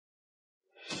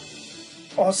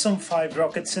most awesome 5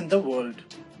 rockets in the world.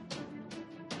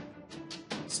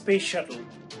 Space Shuttle.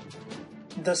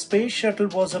 The Space Shuttle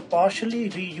was a partially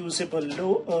reusable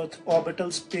low-Earth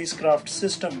orbital spacecraft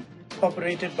system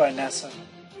operated by NASA.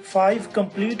 5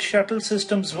 complete shuttle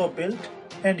systems were built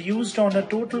and used on a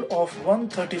total of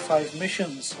 135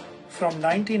 missions from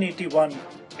 1981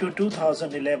 to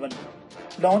 2011,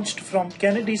 launched from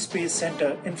Kennedy Space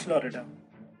Center in Florida.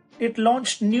 It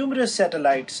launched numerous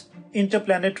satellites,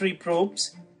 interplanetary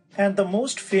probes, and the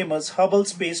most famous Hubble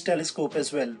Space Telescope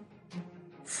as well.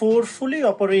 4 fully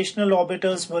operational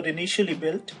orbiters were initially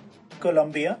built: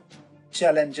 Columbia,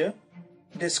 Challenger,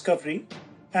 Discovery,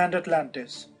 and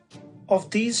Atlantis. Of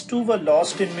these, 2 were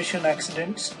lost in mission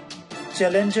accidents: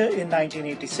 Challenger in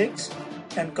 1986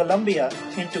 and Columbia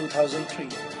in 2003,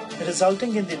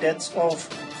 resulting in the deaths of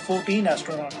 14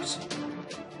 astronauts.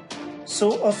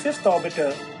 So a 5th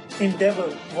orbiter,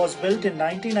 Endeavour, was built in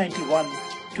 1991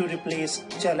 to replace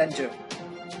Challenger.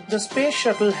 The Space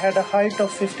Shuttle had a height of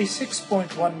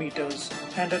 56.1 meters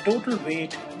and a total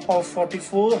weight of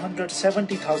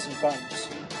 470,000 pounds.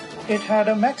 It had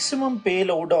a maximum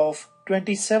payload of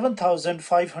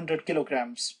 27,500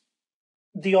 kilograms.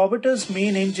 The orbiter's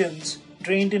main engines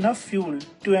drained enough fuel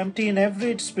to empty an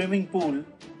average swimming pool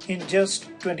in just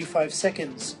 25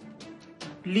 seconds.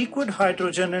 Liquid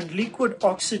hydrogen and liquid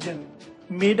oxygen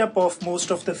made up of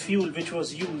most of the fuel which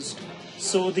was used,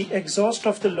 so the exhaust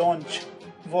of the launch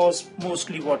was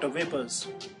mostly water vapors.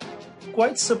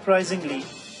 Quite surprisingly,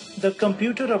 the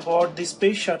computer aboard the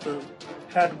Space Shuttle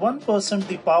had 1%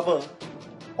 the power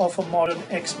of a modern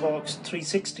Xbox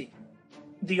 360.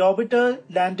 The orbiter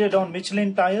landed on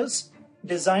Michelin tires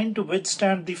designed to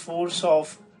withstand the force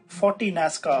of 40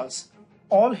 NASCARs,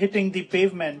 all hitting the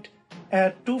pavement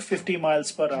at 250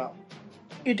 miles per hour.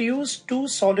 It used 2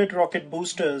 solid rocket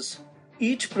boosters,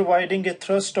 each providing a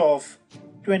thrust of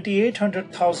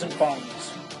 2,800,000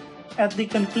 pounds. At the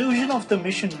conclusion of the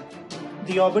mission,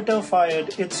 the orbiter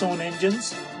fired its own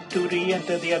engines to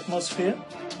re-enter the atmosphere,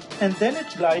 and then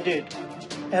it glided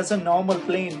as a normal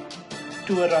plane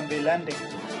to a runway landing.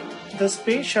 The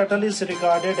Space Shuttle is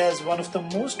regarded as one of the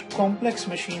most complex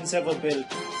machines ever built,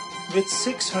 with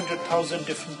 600,000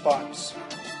 different parts.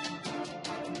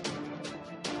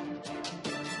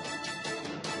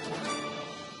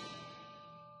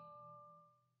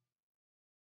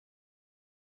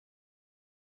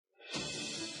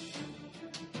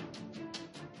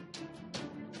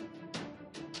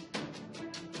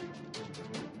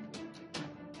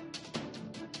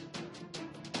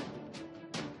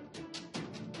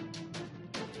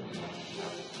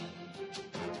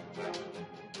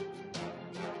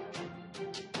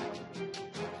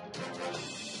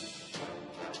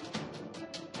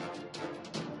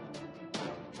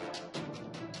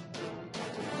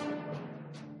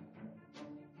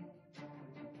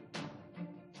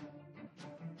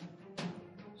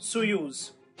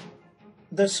 Soyuz.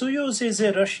 The Soyuz is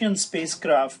a Russian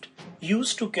spacecraft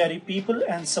used to carry people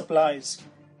and supplies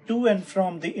to and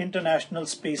from the International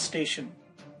Space Station.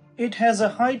 It has a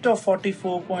height of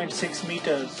 44.6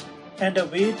 meters and a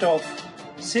weight of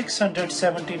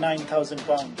 679,000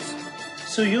 pounds.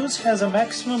 Soyuz has a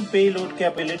maximum payload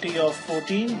capability of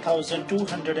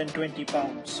 14,220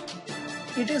 pounds.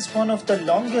 It is one of the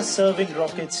longest serving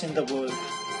rockets in the world.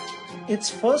 Its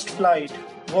first flight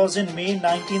was in May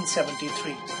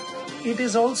 1973. It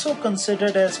is also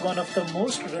considered as one of the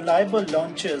most reliable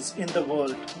launchers in the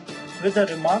world, with a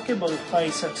remarkable high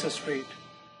success rate.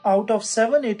 Out of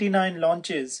 789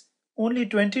 launches, only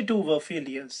 22 were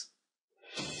failures.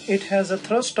 It has a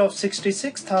thrust of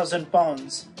 66,000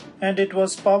 pounds and it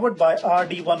was powered by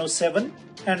RD-107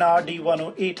 and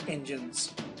RD-108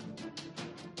 engines.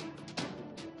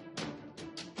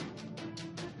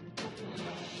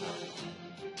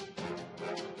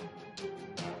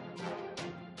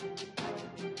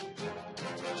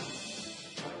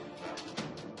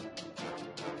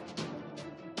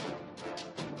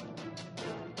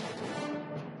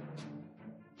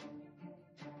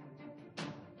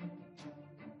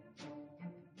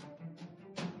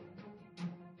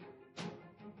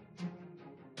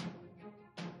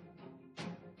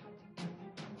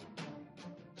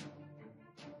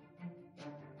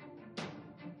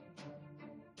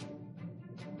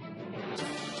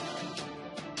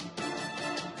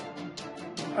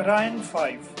 Ariane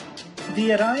 5.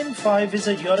 The Ariane 5 is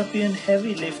a European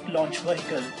heavy lift launch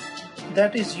vehicle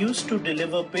that is used to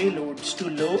deliver payloads to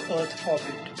low Earth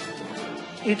orbit.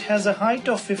 It has a height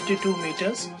of 52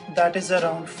 meters, that is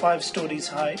around 5 stories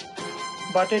high,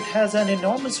 but it has an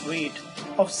enormous weight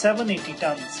of 780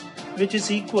 tons, which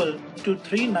is equal to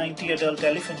 390 adult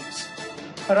elephants.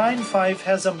 Ariane 5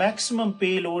 has a maximum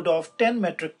payload of 10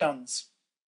 metric tons.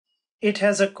 It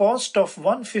has a cost of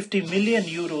 150 million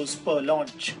euros per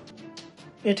launch.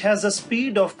 It has a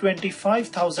speed of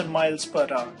 25,000 miles per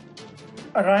hour.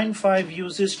 Ariane 5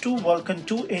 uses two Vulcan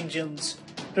 2 engines,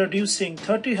 producing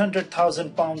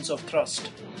 300,000 pounds of thrust.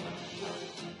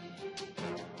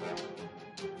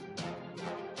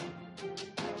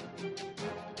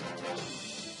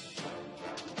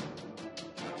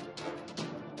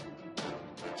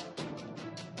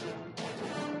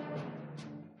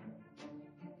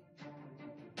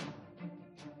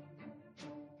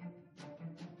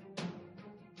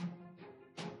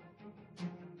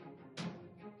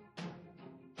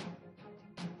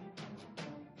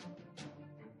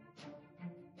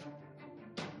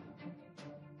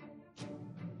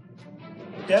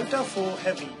 Delta IV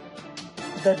Heavy.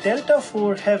 The Delta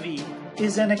IV Heavy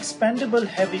is an expandable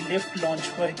heavy lift launch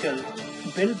vehicle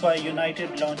built by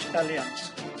United Launch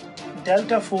Alliance.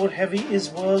 Delta IV Heavy is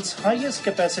world's highest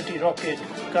capacity rocket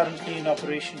currently in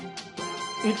operation.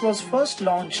 It was first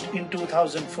launched in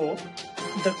 2004.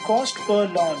 The cost per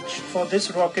launch for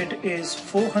this rocket is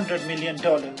 $400 million.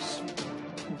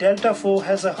 Delta IV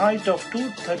has a height of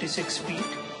 236 feet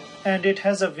and it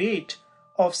has a weight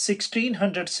of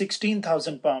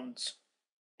 16,000 pounds.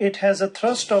 It has a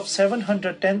thrust of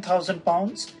 710,000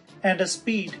 pounds and a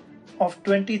speed of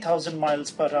 20,000 miles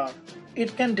per hour.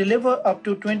 It can deliver up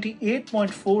to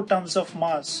 28.4 tons of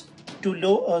mass to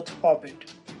low Earth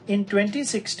orbit. In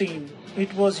 2016,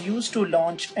 it was used to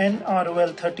launch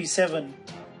NROL-37,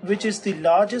 which is the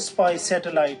largest spy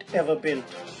satellite ever built.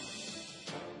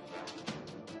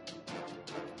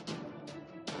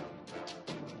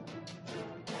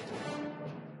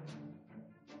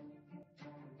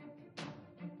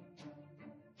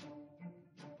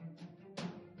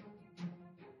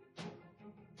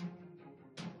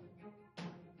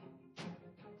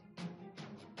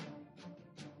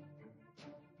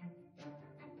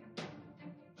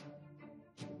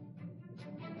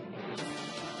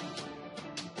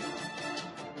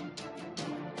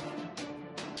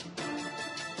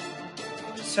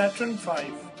 Saturn V.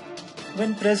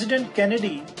 When President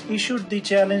Kennedy issued the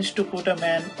challenge to put a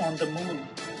man on the moon,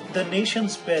 the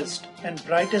nation's best and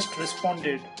brightest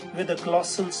responded with a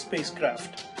colossal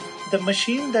spacecraft. The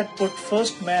machine that put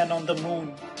first man on the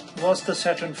moon was the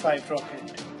Saturn V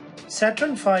rocket.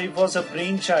 Saturn V was a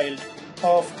brainchild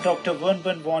of Dr.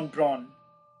 Wernher von Braun,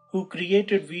 who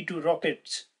created V-2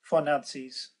 rockets for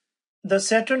Nazis. The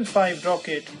Saturn V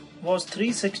rocket was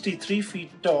 363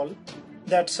 feet tall.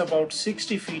 That's about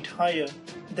 60 feet higher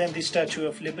than the Statue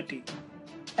of Liberty.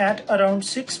 At around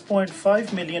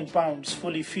 6.5 million pounds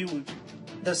fully fueled,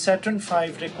 the Saturn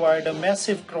V required a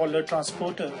massive crawler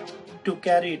transporter to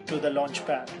carry it to the launch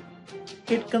pad.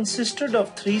 It consisted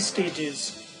of 3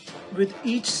 stages, with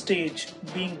each stage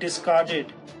being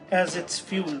discarded as its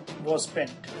fuel was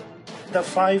spent. The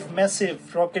 5 massive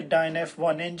Rocketdyne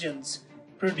F1 engines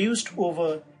produced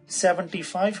over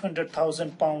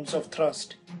 7,500,000 pounds of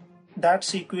thrust.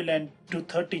 That's equivalent to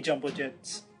 30 jumbo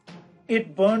jets.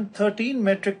 It burned 13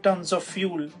 metric tons of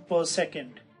fuel per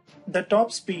second. The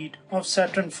top speed of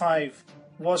Saturn V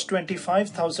was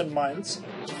 25,000 miles.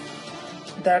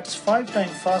 That's 5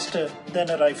 times faster than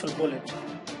a rifle bullet.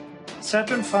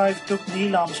 Saturn V took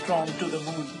Neil Armstrong to the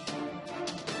moon.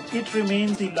 It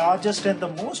remains the largest and the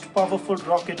most powerful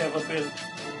rocket ever built,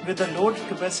 with a load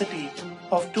capacity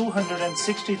of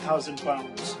 260,000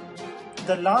 pounds.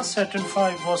 The last Saturn V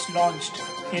was launched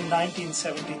in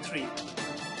 1973.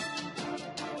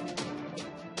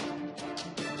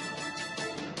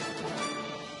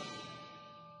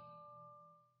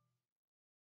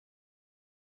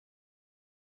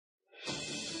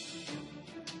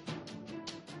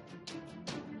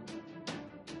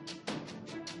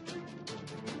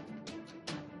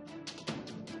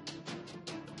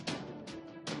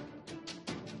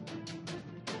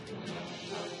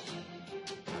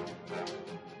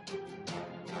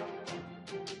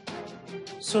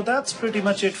 So that's pretty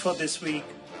much it for this week.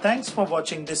 Thanks for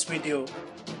watching this video.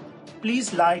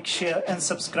 Please like, share and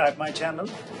subscribe my channel.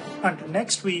 Until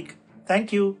next week,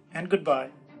 thank you and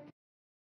goodbye.